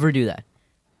would you ever do that?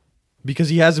 Because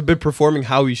he hasn't been performing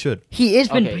how he should. He has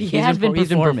been. Okay, He has been he's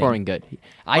been performing. performing good.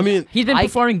 I mean, He's been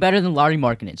performing better than Larry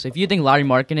Markkinen. So if you think Larry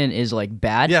Markkinen is like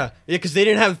bad, Yeah, because they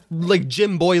didn't have like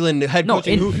Jim Boylan head No,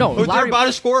 coaching who's Larry- they're about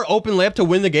to score open layup to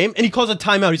win the game, and he calls a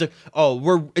timeout. He's like,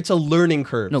 "Oh, it's a learning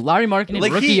curve." no, Larry Markkinen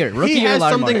like rookie he, year, he has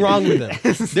Larry something Markkinen. wrong with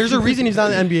him. There's a reason he's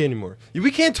not in the NBA anymore. We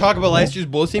can't talk about last year's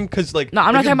Bulls team because like No,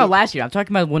 I'm not if talking you- about last year. I'm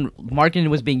talking about when Markkinen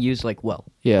was being used like well.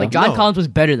 Yeah. Like John No. Collins was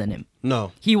better than him.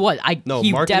 No, He was. He Markin in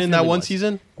that definitely one was.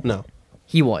 season. No,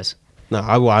 He was. no,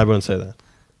 I wouldn't say that.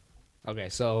 Okay,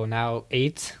 so now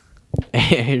 8.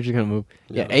 You're just gonna move.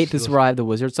 Yeah, let's 8th. This is where I have the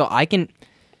Wizards. So I can.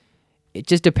 It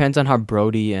just depends on how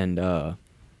Brody and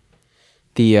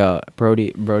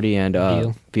Brody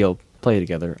and Beal play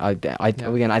together. Again,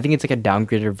 I think it's like a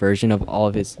downgraded version of all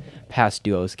of his past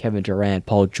duos: Kevin Durant,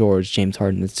 Paul George, James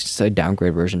Harden. It's just a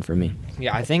downgrade version for me.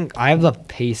 Yeah, I think I have the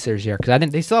Pacers here because I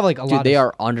think they still have like a lot. Dude, they of,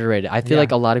 are underrated. I feel Yeah.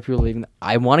 like a lot of people are leaving.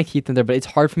 I want to keep them there, but it's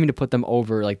hard for me to put them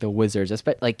over like the Wizards.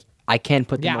 Like I can't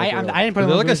put them. Yeah, over, I didn't put They're them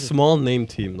like over a Wizards. small name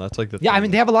team. That's like the Yeah, I thing.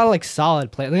 mean they have a lot of like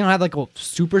solid players. They don't have like a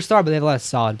superstar, but they have a lot of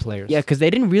solid players. Yeah, because they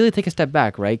didn't really take a step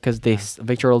back, right? Because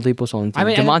Victor Oladipo's on the team. I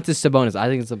mean, and- Demontis Sabonis. I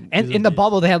think it's And in the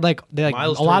bubble, they had like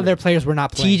Miles a lot of Turner. their players were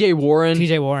not playing. TJ Warren.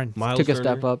 TJ Warren. Miles took a Turner.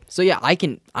 step up. So yeah,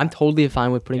 I'm totally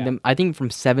fine with putting Yeah. them. I think from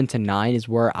 7 to 9 is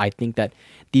where I think that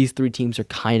these three teams are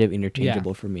kind of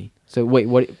interchangeable for me. So wait,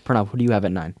 Pranav, who do you have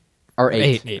at 9 or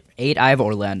 8? 8. 8. I have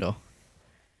Orlando.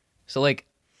 So like,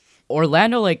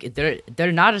 Orlando, like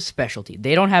they're not a specialty.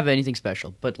 They don't have anything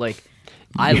special. But like,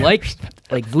 I like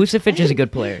Vucevic is a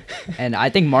good player, and I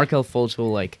think Markelle Fultz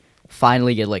will like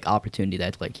finally get like opportunity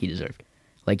that like he deserved.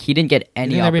 Like he didn't get You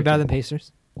any. think they'll be better opportunity. than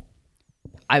Pacers?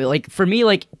 I like for me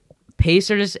like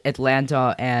Pacers,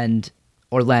 Atlanta, and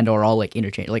Orlando are all like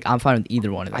interchangeable. Like I'm fine with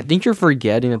either one of them. I think you're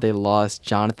forgetting that they lost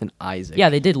Jonathan Isaac. Yeah,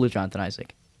 they did lose Jonathan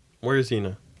Isaac. Where is he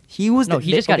now? he was. No,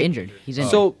 he just got injured. He's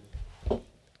injured. So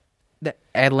the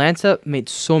Atlanta made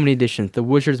so many additions. The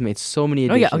Wizards made so many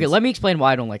Oh additions. yeah, okay. Let me explain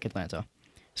why I don't like Atlanta.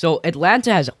 So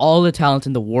Atlanta has all the talent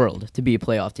in the world to be a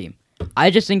playoff team. I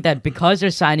just think that because they're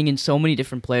signing in so many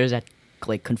different players that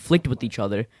like conflict with each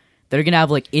other, they're gonna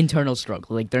have like internal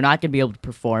struggle. Like they're not gonna be able to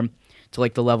perform to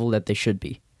like the level that they should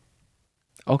be.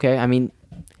 Okay, I mean,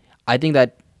 I think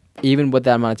that even with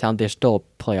that amount of talent, they're still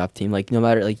a playoff team. Like no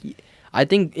matter I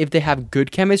think if they have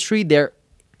good chemistry, they're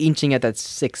inching at that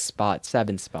 6th spot,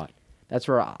 7th spot. That's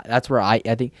where I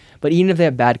think. But even if they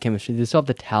have bad chemistry, they still have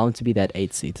the talent to be that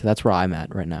 8th seed. So that's where I'm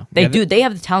at right now. They do. They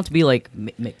have the talent to be like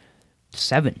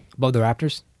 7. Above the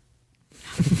Raptors?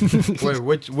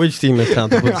 Wait, which team is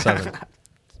talented with 7?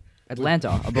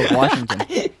 Atlanta above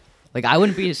Washington. Like I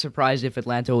wouldn't be surprised if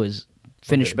Atlanta was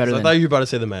finished better So I than. thought you were about to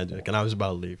say the Magic, and I was about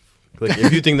to leave. Like,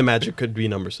 if you think the Magic could be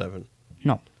number 7,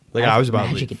 No. like I was about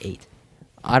to Magic leave. at 8.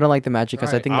 I don't like the Magic because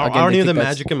I Alright. think I again, don't they need the think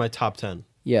that's- Magic in my top 10.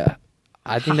 Yeah,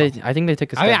 I think they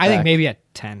took a step I think back. maybe at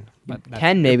 10. But that's-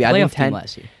 10 maybe. I Playoff think team 10.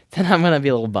 last year. Then I'm gonna be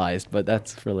a little biased, but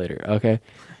that's for later. Okay,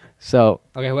 so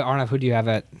Okay, wait, Arnav, who do you have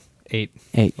at 8?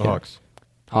 8. The yeah. Hawks.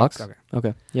 Hawks. Okay.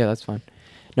 Okay, yeah, that's fine.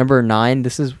 Number 9.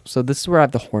 This is where I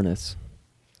have the Hornets.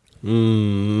 I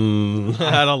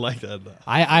don't like that. Though.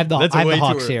 I have the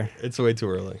Hawks too here. It's way too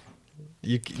early.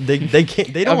 They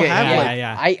can't. They don't Okay, have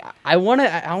yeah, like.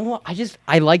 yeah.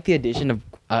 I like the addition of.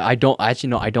 I don't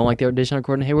like the addition of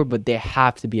Gordon Hayward, but they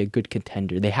have to be a good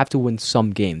contender. They have to win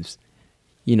some games,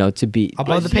 to be.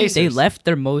 Above the They Pacers. left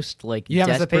their most like You have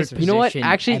us the desperate Pacers. You know what? position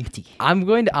Actually, empty. I'm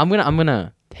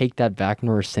gonna take that back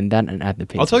and rescind that and add the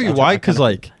Pacers. I'll tell you That's why, what I because kinda-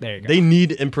 like There you go. they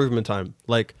need improvement time.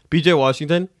 Like BJ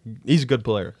Washington, he's a good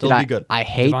player. He'll Dude, be good. I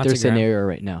hate Devontae their Graham. scenario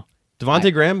right now.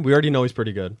 Devontae Graham, we already know he's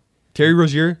pretty good. Terry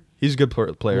Rozier, he's a good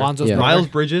player. Lonzo's Yeah. brother. Miles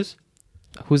Bridges,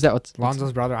 Who's that? What's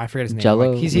Lonzo's brother. I forget his name. Jello?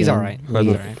 Like, he's Leon- all right. He's Leon-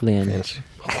 all right.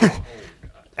 Leon-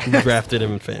 who drafted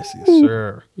him in fantasy,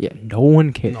 sir. Yeah, no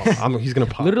one cares. He's gonna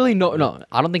pop. Literally, no.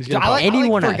 I don't think He's gonna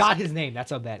anyone has. forgot his name. That's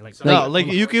so bad. Like, No, like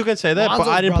you can say that, but Lonzo's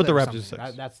I didn't put the brother or Raptors something.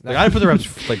 6. That's Like I didn't put the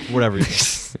Raptors like whatever.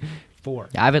 4.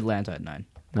 Yeah, I have Atlanta at 9.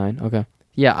 9. Okay.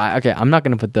 Yeah. Okay. I'm not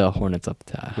gonna put the Hornets up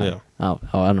to. Yeah. Oh,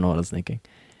 I don't know what I was thinking.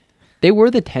 They were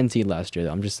the 10 seed last year,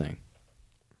 though. I'm just saying.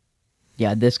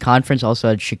 Yeah, this conference also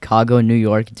had Chicago, New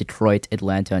York, Detroit,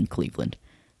 Atlanta, and Cleveland.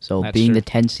 So That's being true. the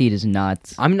 10 seed is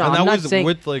not. I'm And not. that I'm not was saying.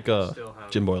 with like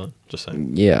Jim Boylan. Just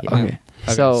saying. Yeah. Yeah. Okay.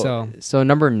 Okay, So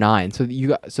number 9. So you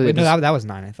got. So Wait, no, this- that was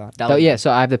 9. I thought. That oh, was- yeah. So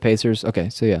I have the Pacers. Okay.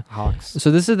 So yeah. Hawks. So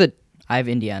this is the I have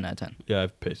Indiana at 10. Yeah, I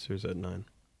have Pacers at 9.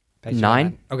 Pacers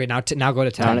 9? Okay, now go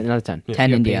to 10. not a 10. 10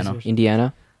 Yeah, Indiana. Pacers.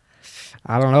 Indiana.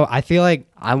 I don't know. I feel like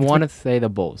I want to say the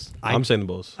Bulls. I'm saying the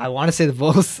Bulls. I want to say the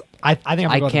Bulls. I think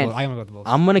I'm I gonna go with the can't- Bulls. I'm gonna go with the Bulls.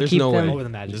 I'm gonna There's keep no them way. over the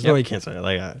Magic. There's Yep. no way you can't say it.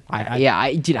 Like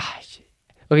I Dude.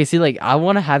 Okay, see, like I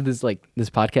want to have this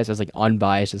podcast as like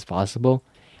unbiased as possible.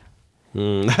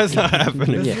 that's not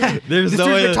happening. Yeah. There's This no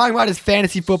dude's way. been talking about his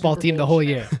fantasy football team the whole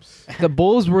year. The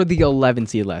Bulls were the 11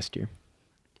 seed last year.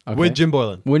 Okay. With Jim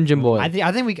Boylan. When Jim Boylan.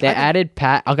 I think we. They added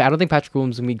Pat. Okay, I don't think Patrick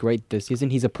Williams is gonna be great this season.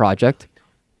 He's a project.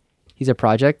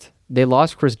 They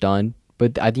lost Chris Dunn,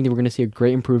 but I think that we're gonna see a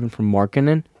great improvement from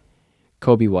Markkanen,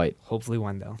 Kobe White. Hopefully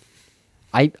Wendell.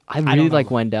 I really don't know. like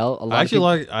Wendell. A lot I of people-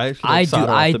 actually I like do. Sada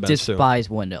off I the bench, too. despise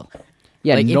Wendell.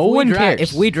 yeah, Like, no if we one cares.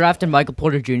 If we drafted Michael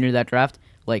Porter Jr. that draft,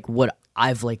 like what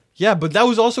I've like. Yeah, but that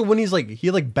was also when he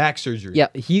had like back surgery. yeah,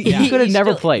 he could have he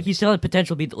never still- played. He still had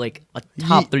potential to be like a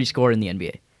top 3 scorer in the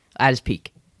NBA at his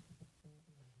peak.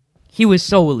 He was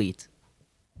so elite.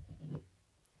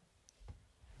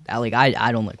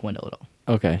 I don't like Wendell at all.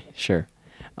 Okay, sure.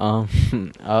 So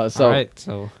All right,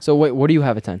 so wait, what do you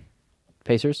have at 10?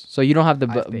 Pacers. So you don't have the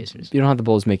I have Pacers. you don't have the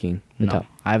Bulls making the No, top.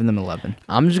 I have them 11.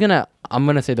 I'm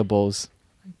gonna say the Bulls,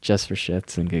 just for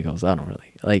shits and giggles. I don't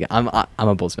really like. I'm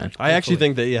a Bulls fan. I actually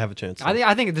think that you have a chance.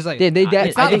 I think there's like They it's not They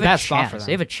the have a best spot for chance. them.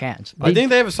 They have a chance. I think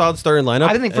they have a solid starting lineup.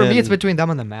 I think for me it's and between them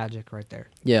and the Magic right there.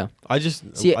 Yeah. I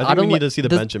just See, I think we don't need like- to see the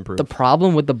bench improve. The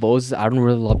problem with the Bulls is I don't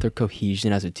really love their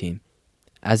cohesion as a team.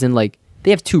 As in, like, they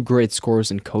have 2 great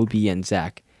scorers in Kobe and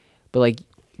Zach. But, like,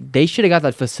 they should have got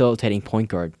that facilitating point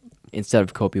guard instead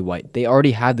of Kobe White. They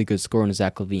already had the good scorer in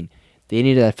Zach LaVine. They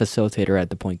needed that facilitator at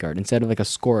the point guard instead of, like, a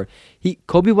scorer.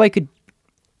 Kobe White could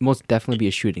most definitely be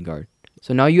a shooting guard.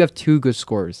 So now you have 2 good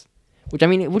scorers. Which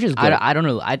is good. I don't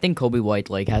know. I think Kobe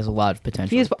White like has a lot of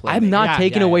potential. He is, as a I'm playmaker. not Yeah,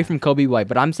 taking yeah, away yeah. from Kobe White,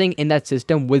 but I'm saying in that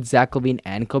system with Zach LaVine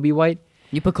and Kobe White.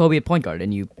 You put Kobe at point guard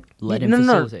and you let him No.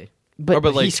 facilitate. But,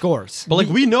 but like, he scores. But like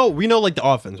we know like the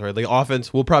offense, right? Like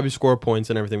offense, we'll probably score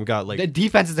points and everything. We got like The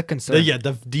defense is a concern.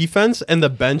 the defense and the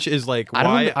bench is like I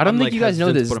why don't I'm, think like, you guys know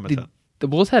hesitant to this. put 'em at The, 10. the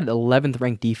Bulls had 11th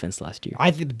ranked defense last year.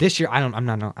 I think this year I don't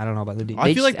know about the defense. I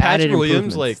They feel like just added Patrick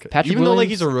Williams, improvements. like Patrick even though like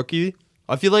Williams- he's a rookie,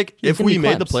 I feel like He's if gonna we be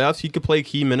made the clamps. playoffs, he could play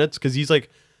key minutes because he's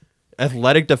like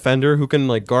athletic defender who can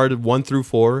like guard 1 through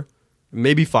 4,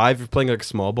 maybe 5 if you're playing like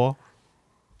small ball.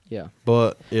 Yeah,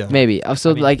 But yeah, maybe.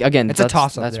 So I mean, like again, it's a that's-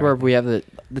 toss-up That's there, where I think. we have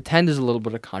the 10. There's a little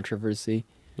bit of controversy.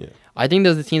 yeah. I think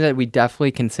there's a team that we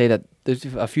definitely can say that there's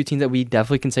a few teams that we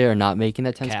definitely can say are not making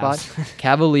that 10 Cavs. spot.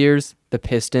 Cavaliers, the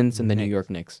Pistons, and the New Knicks. York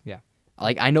Knicks. Yeah.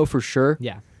 Like I know for sure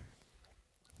Yeah.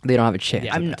 they don't have a chance.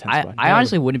 Yeah. at the 10 I spot.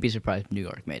 honestly wouldn't be surprised if New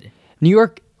York made it. New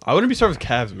York, I wouldn't be surprised if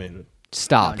Cavs made it.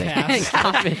 stop it. Cavs.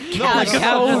 Stop it. No, like,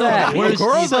 so bad.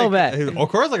 Okoro's so like, bad.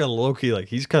 Okoro's like a low key, like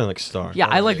he's kind of like star. Yeah,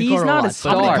 I like He's Okoro not a lot, but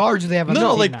star. How many guards do they have on No, the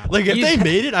no, team like now? like if they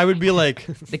made it, I would be like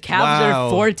The Cavs wow.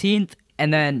 are 14th,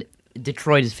 and then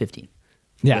Detroit is 15th.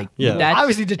 Yeah. Like, Yeah. that's-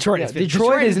 Obviously, Detroit. Yeah, is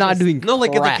Detroit is not just- doing No,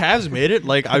 like crap. if the Cavs made it,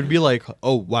 like I'd be like,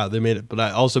 oh wow, they made it. But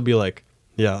I'd also be like,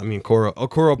 yeah, I mean,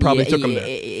 Okoro probably took them there.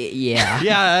 Yeah.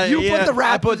 Yeah, You put the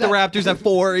I put the Raptors at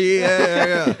 4.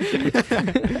 Yeah.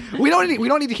 We don't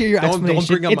need to hear your Don't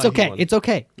explanation. bring up It's my okay. one. It's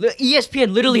okay.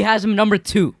 ESPN literally has him number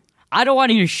 2. I don't want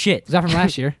to hear shit. Is that from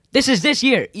last year? This is this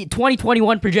year,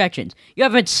 2021 projections. You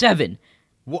have him at 7.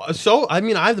 So I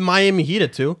mean, I have the Miami Heat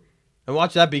at 2, and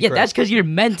watch that be. Yeah, correct. that's because you're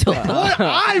mental. What?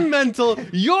 I'm mental.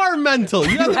 You're mental.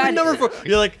 You have to be number 4.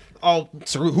 You're like, oh,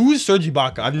 who's Serge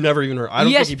Ibaka? I've never even heard. I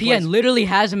don't think he plays. ESPN literally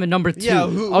has him at number 2. Yeah.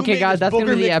 Who Okay, made guys, this? that's gonna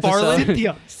Booger be the McFarlane?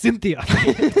 episode. Cynthia.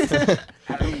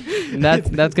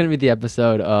 That's gonna be the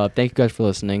episode. Thank you guys for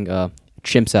listening.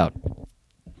 Chimps out.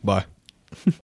 Bye.